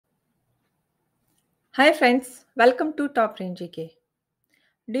Hi friends, welcome to TOPBrain GK.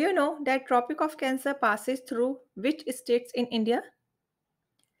 Do you know that Tropic of Cancer passes through which states in India?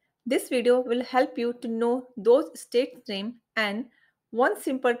 This video will help you to know those states' name and one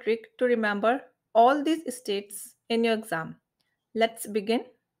simple trick to remember all these states in your exam. Let's begin.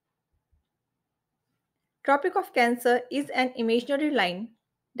 Tropic of Cancer is an imaginary line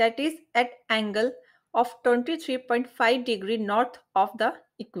that is at angle of 23.5 degree north of the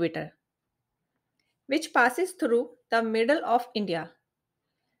equator, which passes through the middle of India.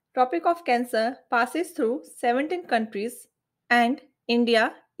 Tropic of Cancer passes through 17 countries and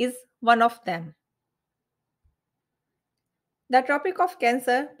India is one of them. The Tropic of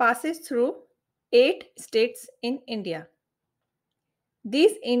Cancer passes through 8 states in India.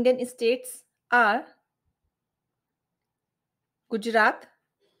 These Indian states are Gujarat,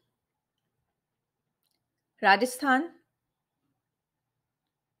 Rajasthan,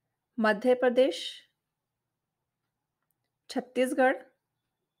 Madhya Pradesh, Chhattisgarh,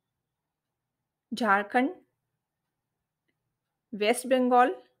 Jharkhand, West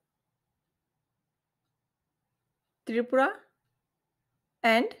Bengal, Tripura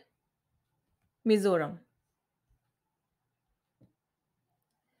and Mizoram.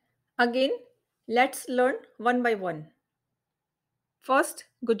 Again, let's learn one by one. First,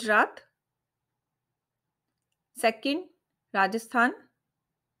 Gujarat. Second, Rajasthan.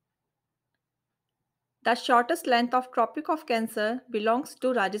 The shortest length of Tropic of Cancer belongs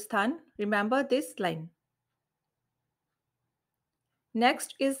to Rajasthan. Remember this line.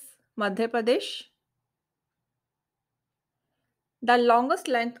 Next is Madhya Pradesh. The longest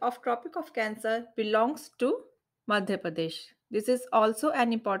length of Tropic of Cancer belongs to Madhya Pradesh. This is also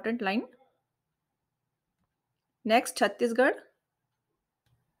an important line. Next, Chhattisgarh.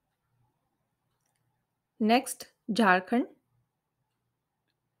 Next, Jharkhand,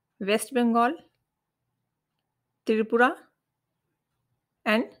 West Bengal, Tripura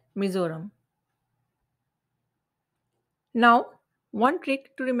and Mizoram. Now, one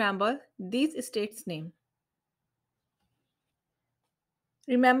trick to remember these states' name.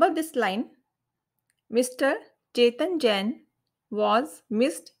 Remember this line. Mr. Chetan Jain was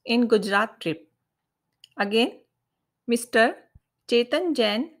missed in Gujarat trip. Again, Mr. Chetan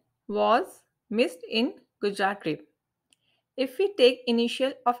Jain was missed in Gujarat trip. If we take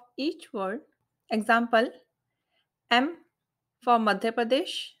initial of each word, example M for Madhya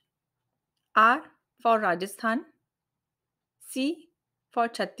Pradesh, R for Rajasthan, C for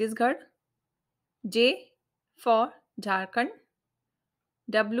Chhattisgarh, J for Jharkhand,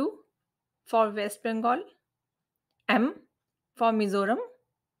 W for West Bengal, M for Mizoram,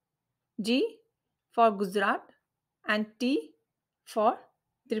 G for Gujarat and T for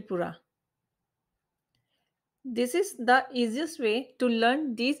Tripura. This is the easiest way to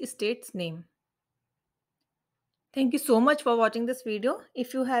learn these states' name. Thank you so much for watching this video.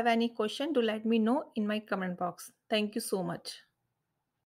 If you have any question, do let me know in my comment box. Thank you so much.